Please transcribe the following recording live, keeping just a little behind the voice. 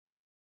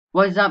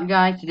What's up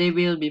guys, today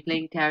we'll be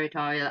playing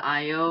Territorial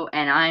IO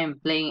and I am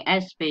playing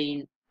as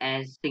Spain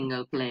as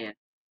single player.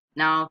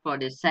 Now for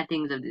the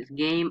settings of this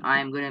game,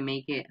 I'm gonna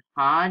make it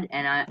hard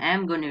and I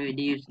am gonna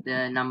reduce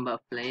the number of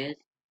players.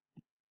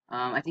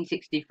 I think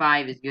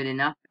 65 is good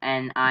enough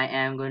and I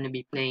am gonna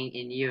be playing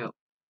in Europe.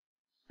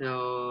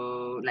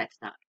 So let's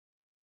start.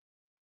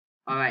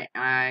 Alright,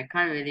 I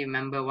can't really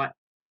remember what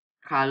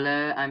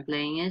color I'm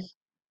playing is.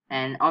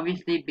 And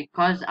obviously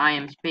because I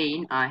am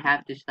Spain, I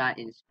have to start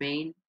in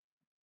Spain.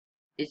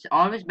 It's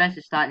always best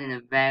to start in a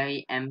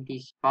very empty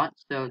spot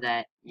so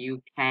that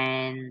you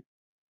can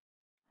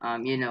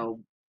you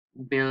know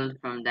build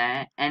from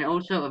there. And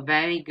also a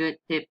very good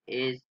tip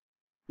is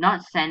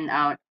not send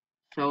out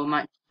so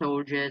much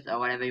soldiers or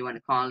whatever you want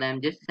to call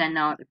them, just send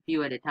out a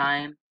few at a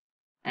time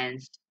and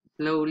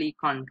slowly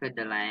conquer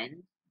the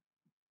land.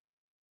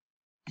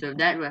 So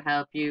that will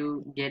help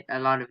you get a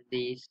lot of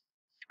these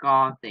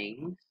score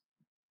things.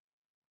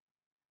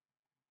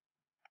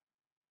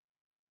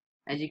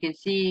 As you can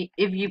see,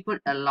 if you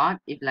put a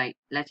lot, if like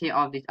let's say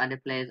all these other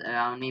players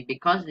around me,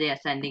 because they are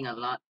sending a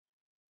lot,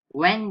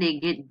 when they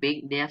get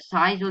big, their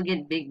size will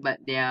get big, but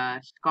their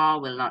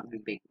score will not be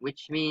big,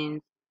 which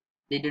means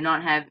they do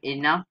not have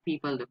enough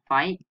people to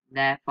fight,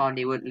 therefore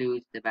they would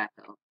lose the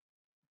battle.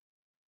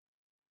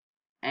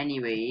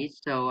 Anyways,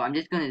 so I'm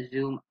just gonna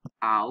zoom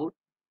out.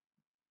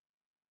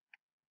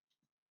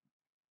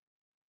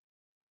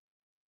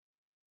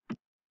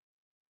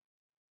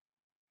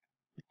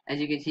 As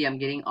you can see, I'm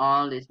getting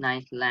all this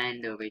nice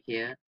land over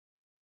here.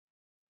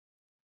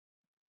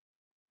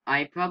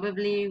 I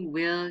probably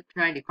will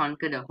try to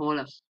conquer the whole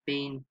of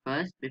Spain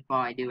first before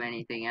I do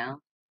anything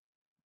else.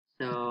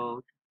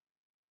 So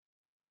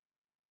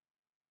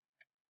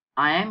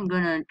I am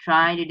gonna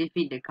try to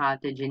defeat the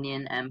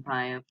Carthaginian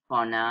Empire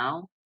for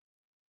now.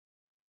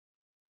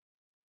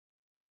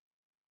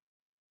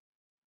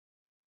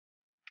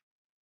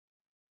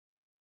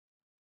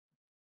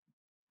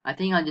 I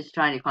think I'll just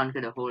try to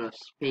conquer the whole of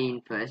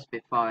Spain first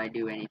before I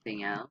do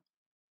anything else.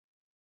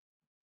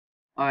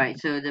 Alright,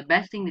 so the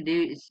best thing to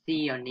do is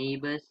see your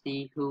neighbors,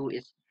 see who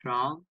is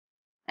strong.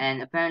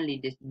 And apparently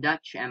this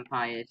Dutch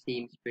Empire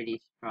seems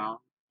pretty strong.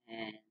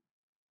 And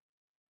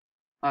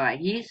alright,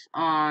 he's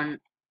on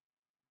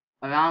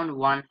around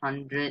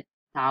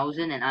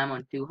 100,000 and I'm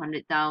on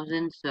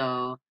 200,000,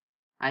 so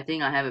I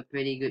think I have a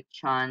pretty good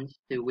chance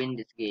to win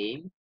this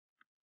game.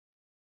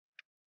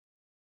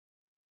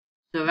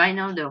 So right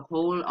now the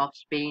whole of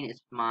Spain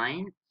is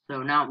mine.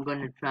 So now I'm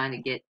going to try to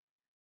get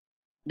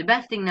the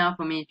best thing now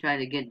for me is try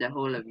to get the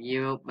whole of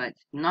Europe, but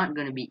it's not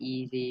going to be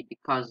easy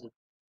because of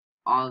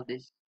all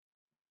this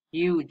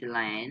huge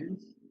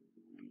lands.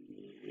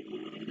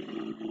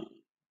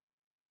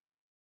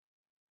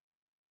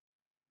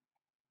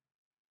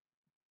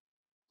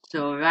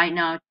 So right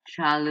now,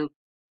 Chalukya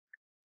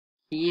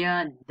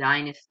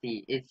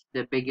dynasty is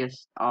the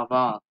biggest of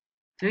all.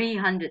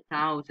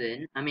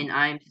 300,000. I mean,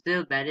 I'm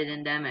still better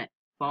than them at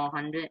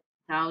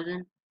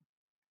 400,000.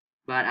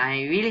 But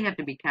I really have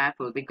to be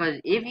careful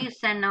because if you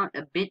send out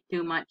a bit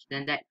too much,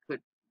 then that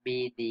could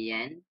be the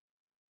end.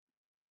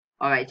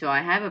 Alright, so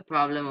I have a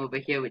problem over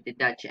here with the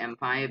Dutch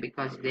Empire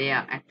because they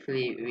are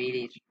actually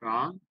really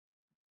strong.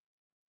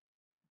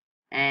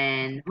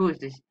 And who is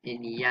this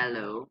in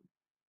yellow?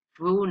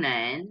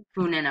 Funan.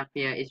 Funan up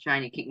here is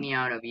trying to kick me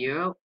out of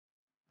Europe,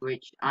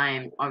 which I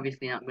am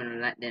obviously not going to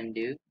let them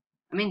do.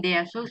 I mean, they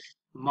are so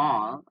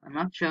small. I'm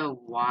not sure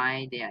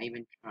why they are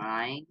even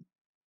trying.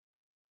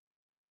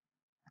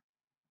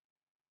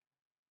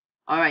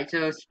 Alright,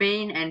 so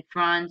Spain and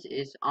France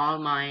is all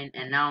mine,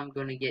 and now I'm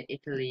going to get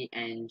Italy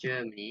and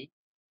Germany.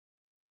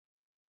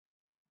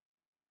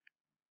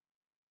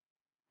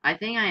 I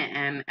think I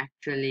am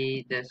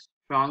actually the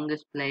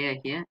strongest player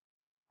here.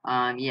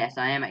 Yes,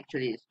 I am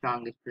actually the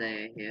strongest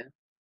player here.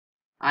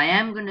 I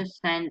am gonna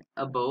send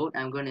a boat.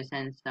 I'm gonna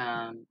send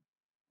some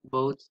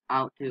boats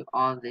out to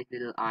all these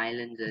little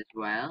islands as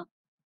well.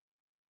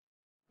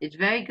 It's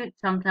very good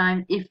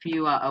sometimes if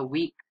you are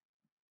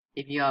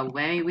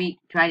very weak,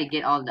 try to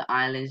get all the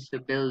islands to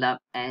build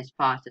up as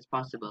fast as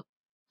possible.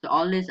 So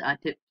all these are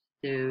tips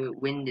to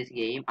win this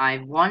game.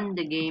 I've won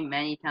the game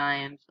many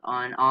times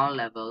on all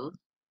levels,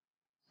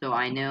 so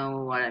I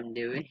know what I'm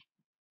doing.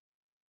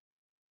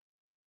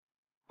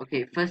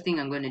 Okay, first thing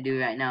I'm gonna do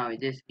right now is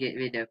just get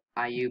rid of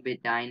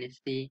Ayubid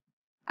Dynasty.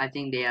 I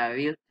think they are a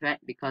real threat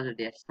because of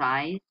their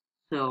size,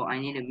 so I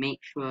need to make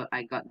sure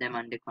I got them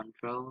under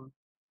control.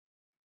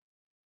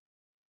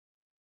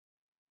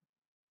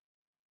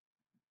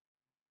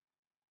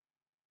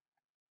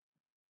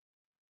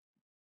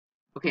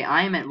 Okay,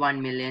 I am at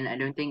 1 million. I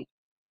don't think.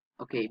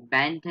 Okay,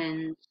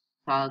 Banton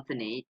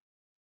Sultanate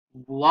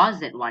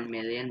was at 1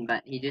 million,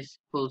 but he just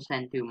full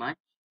sent too much.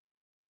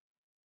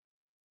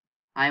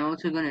 I'm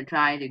also gonna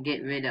try to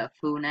get rid of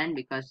Funan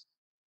because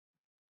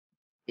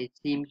it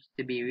seems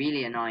to be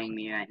really annoying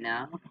me right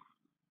now.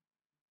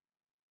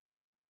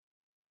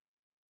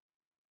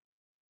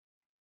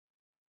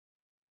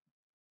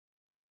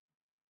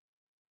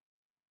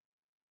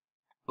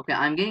 Okay,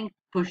 I'm getting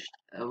pushed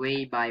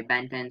away by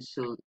Banton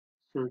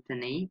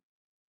Sultanate.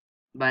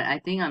 but I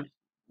think I'm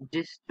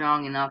just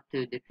strong enough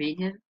to defeat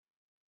him.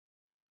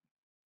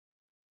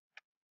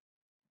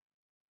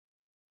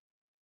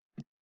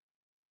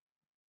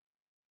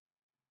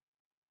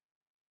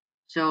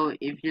 So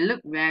if you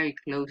look very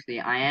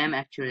closely, I am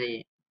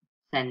actually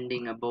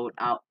sending a boat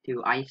out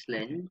to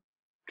Iceland,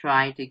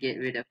 try to get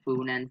rid of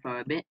Funan for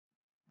a bit.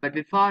 But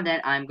before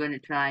that, I'm going to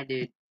try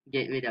to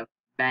get rid of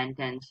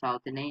Banten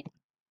Sultanate.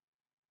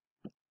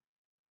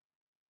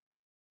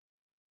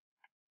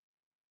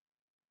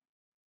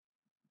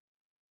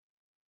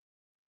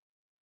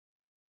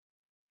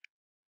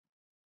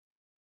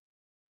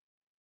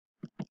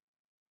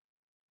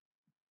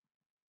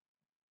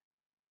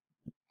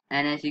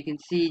 And as you can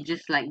see,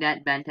 just like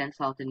that, Banten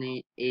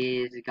Sultanate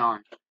is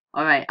gone.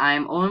 Alright,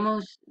 I'm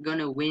almost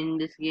gonna win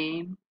this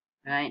game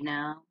right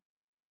now.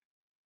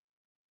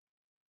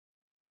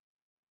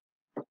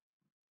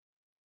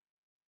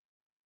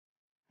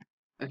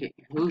 Okay,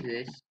 who's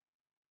this?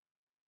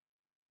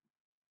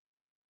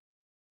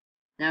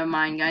 Never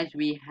mind, guys,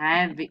 we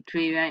have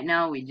victory right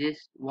now. We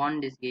just won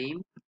this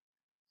game.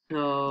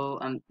 So,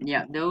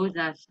 yeah, those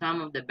are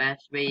some of the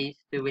best ways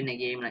to win a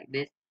game like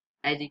this.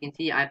 As you can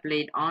see, I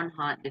played on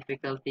hard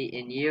difficulty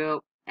in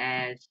Europe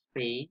as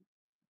Spain.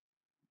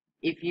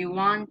 If you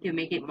want to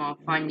make it more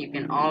fun, you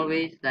can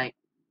always like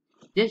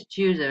just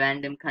choose a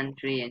random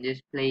country and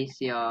just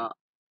place your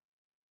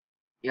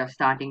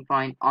starting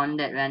point on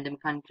that random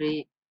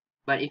country.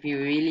 But if you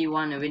really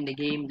want to win the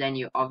game, then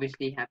you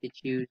obviously have to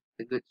choose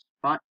the good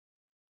spot.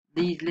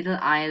 These little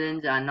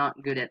islands are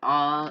not good at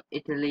all.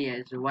 Italy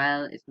as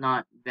well is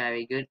not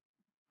very good.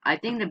 I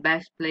think the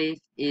best place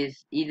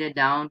is either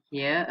down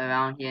here,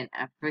 around here in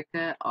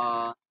Africa,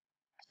 or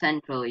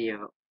Central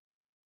Europe.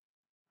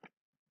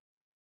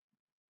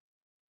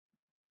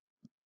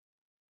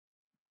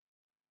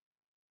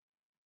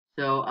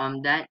 So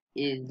that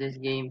is this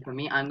game for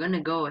me. I'm gonna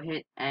go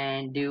ahead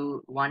and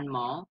do one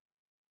more.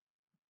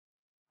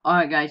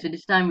 Alright guys, so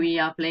this time we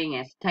are playing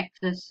as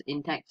Texas.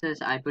 In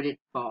Texas, I put it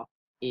for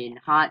in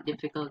hard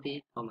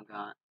difficulty. Oh my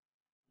god.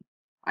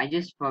 I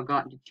just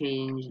forgot to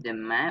change the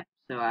map,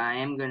 so I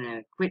am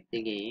gonna quit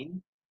the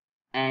game.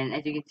 And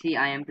as you can see,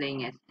 I am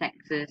playing as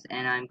Texas,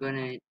 and I'm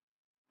gonna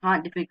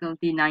hard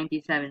difficulty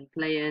 97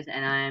 players,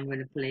 and I am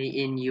gonna play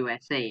in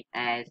USA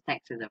as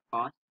Texas, of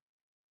course.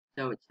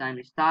 So it's time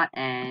to start,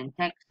 and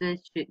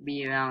Texas should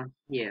be around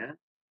here.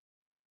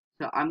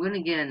 So I'm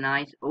gonna get a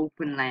nice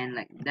open land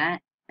like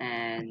that,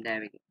 and there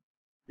we go.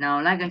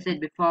 Now, like I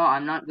said before,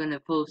 I'm not gonna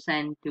full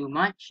send too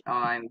much, or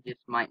I just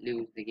might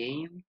lose the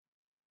game.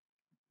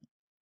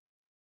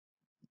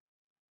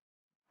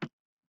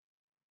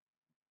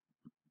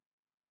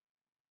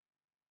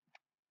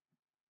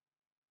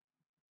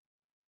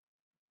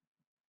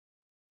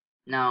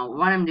 Now,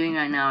 what I'm doing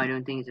right now, I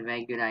don't think it's a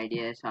very good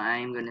idea, so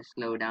I'm gonna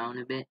slow down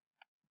a bit.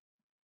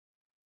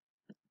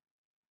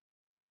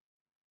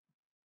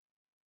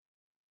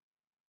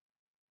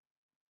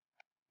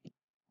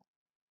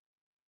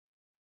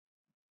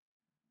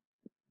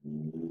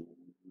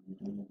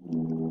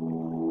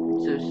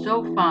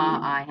 So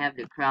far, I have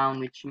the crown,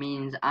 which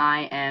means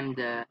I am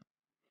the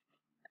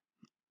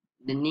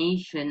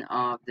nation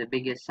of the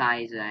biggest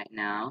size right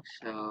now.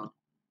 So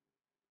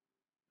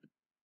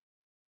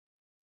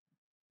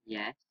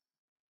yes.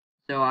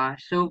 So our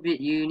Soviet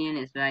Union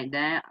is right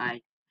there.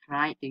 I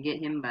tried to get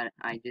him, but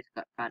I just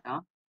got cut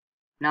off.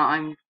 Now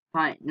I'm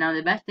fine. Now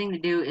the best thing to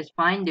do is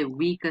find the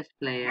weakest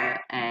player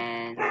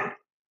and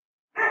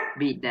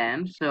beat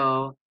them.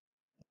 So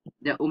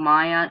the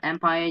Umayyad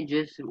Empire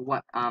just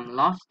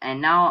lost,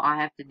 and now I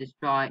have to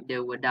destroy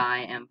the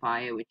Wadai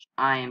Empire, which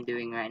I am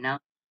doing right now.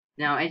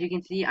 Now, as you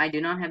can see, I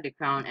do not have the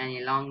crown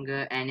any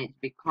longer, and it's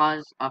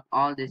because of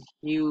all this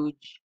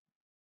huge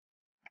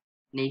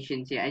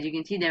nations here. As you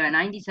can see, there are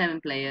 97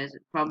 players,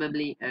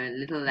 probably a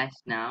little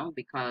less now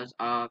because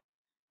of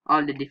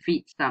all the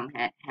defeats some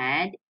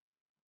had.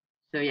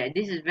 So yeah,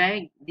 these are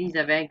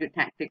very good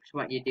tactics.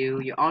 What you do,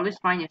 you always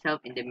find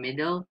yourself in the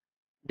middle.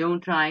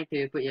 Don't try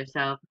to put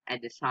yourself at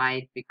the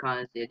side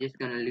because you're just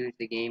gonna lose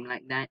the game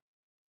like that.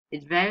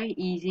 It's very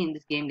easy in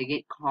this game to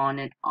get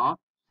cornered off,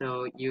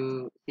 so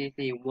you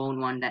seriously won't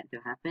want that to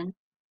happen.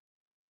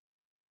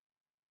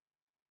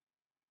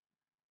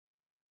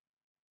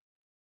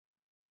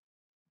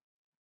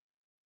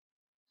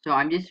 So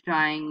I'm just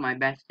trying my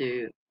best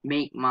to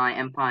make my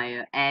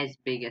empire as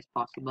big as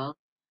possible.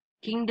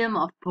 Kingdom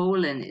of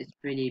Poland is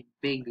pretty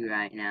big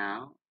right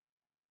now.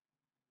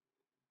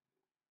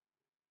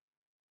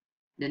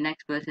 The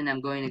next person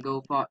I'm going to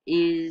go for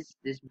is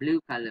this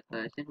blue color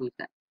person. Who's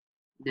that?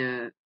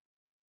 The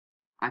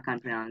I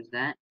can't pronounce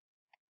that.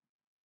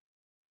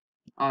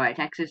 Alright,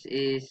 Texas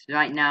is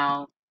right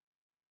now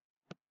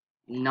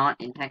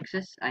not in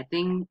Texas. I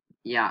think,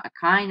 yeah, a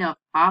kind of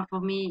half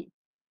of me,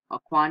 a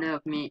quarter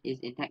of me is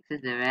in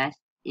Texas. The rest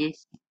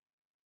is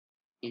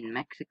in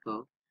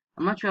Mexico.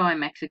 I'm not sure why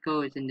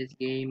Mexico is in this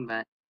game,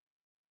 but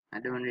I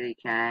don't really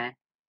care.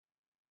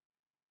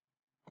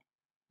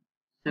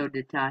 So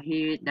the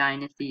Tahirid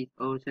dynasty is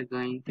also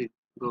going to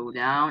go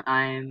down.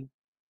 I'm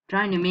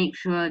trying to make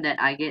sure that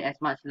I get as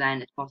much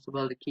land as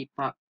possible to keep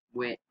up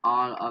with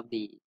all of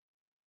these.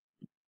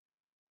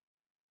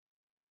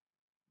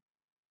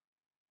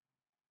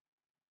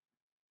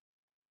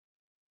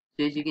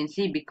 So as you can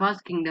see, because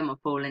Kingdom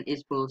of Poland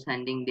is full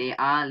sending, they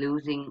are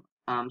losing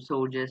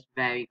soldiers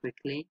very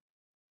quickly.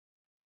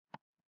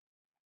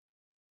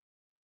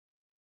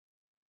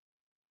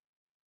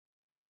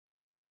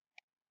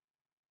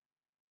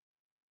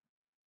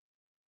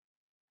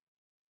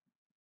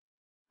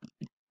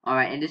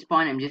 Alright, at this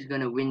point I'm just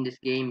gonna win this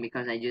game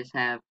because I just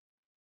have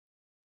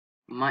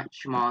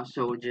much more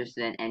soldiers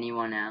than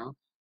anyone else.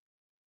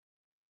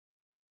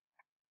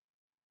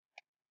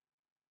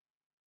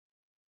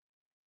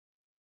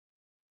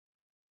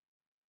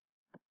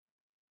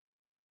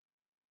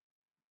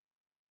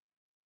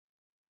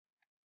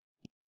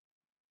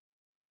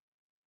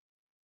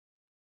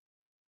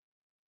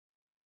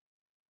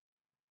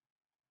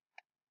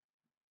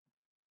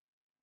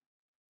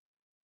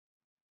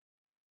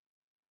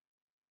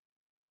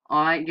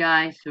 Alright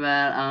guys,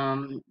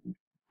 well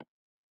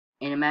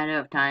in a matter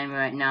of time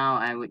right now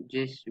I would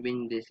just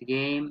win this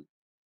game.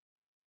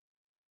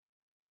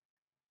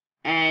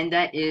 And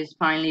that is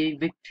finally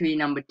victory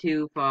number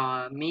 2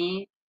 for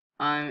me.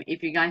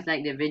 If you guys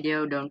like the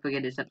video, don't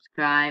forget to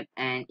subscribe,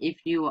 and if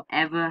you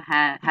ever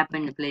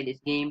happen to play this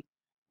game,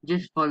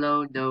 just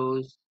follow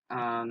those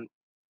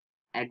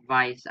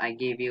advice I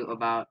gave you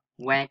about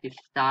where to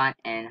start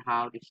and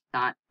how to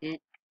start it.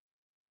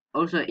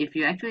 Also, if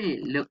you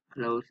actually look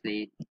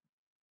closely,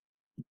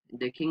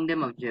 the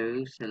Kingdom of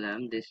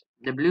Jerusalem,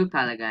 the blue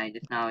color guy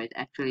just now is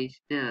actually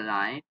still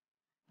alive,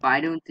 but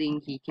I don't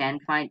think he can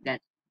fight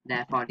that.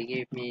 Therefore, they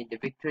gave me the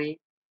victory.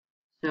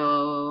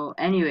 So,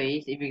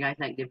 anyways, if you guys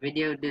like the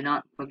video, do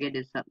not forget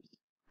to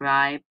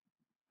subscribe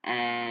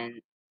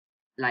and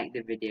like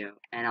the video.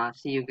 And I'll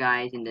see you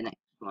guys in the next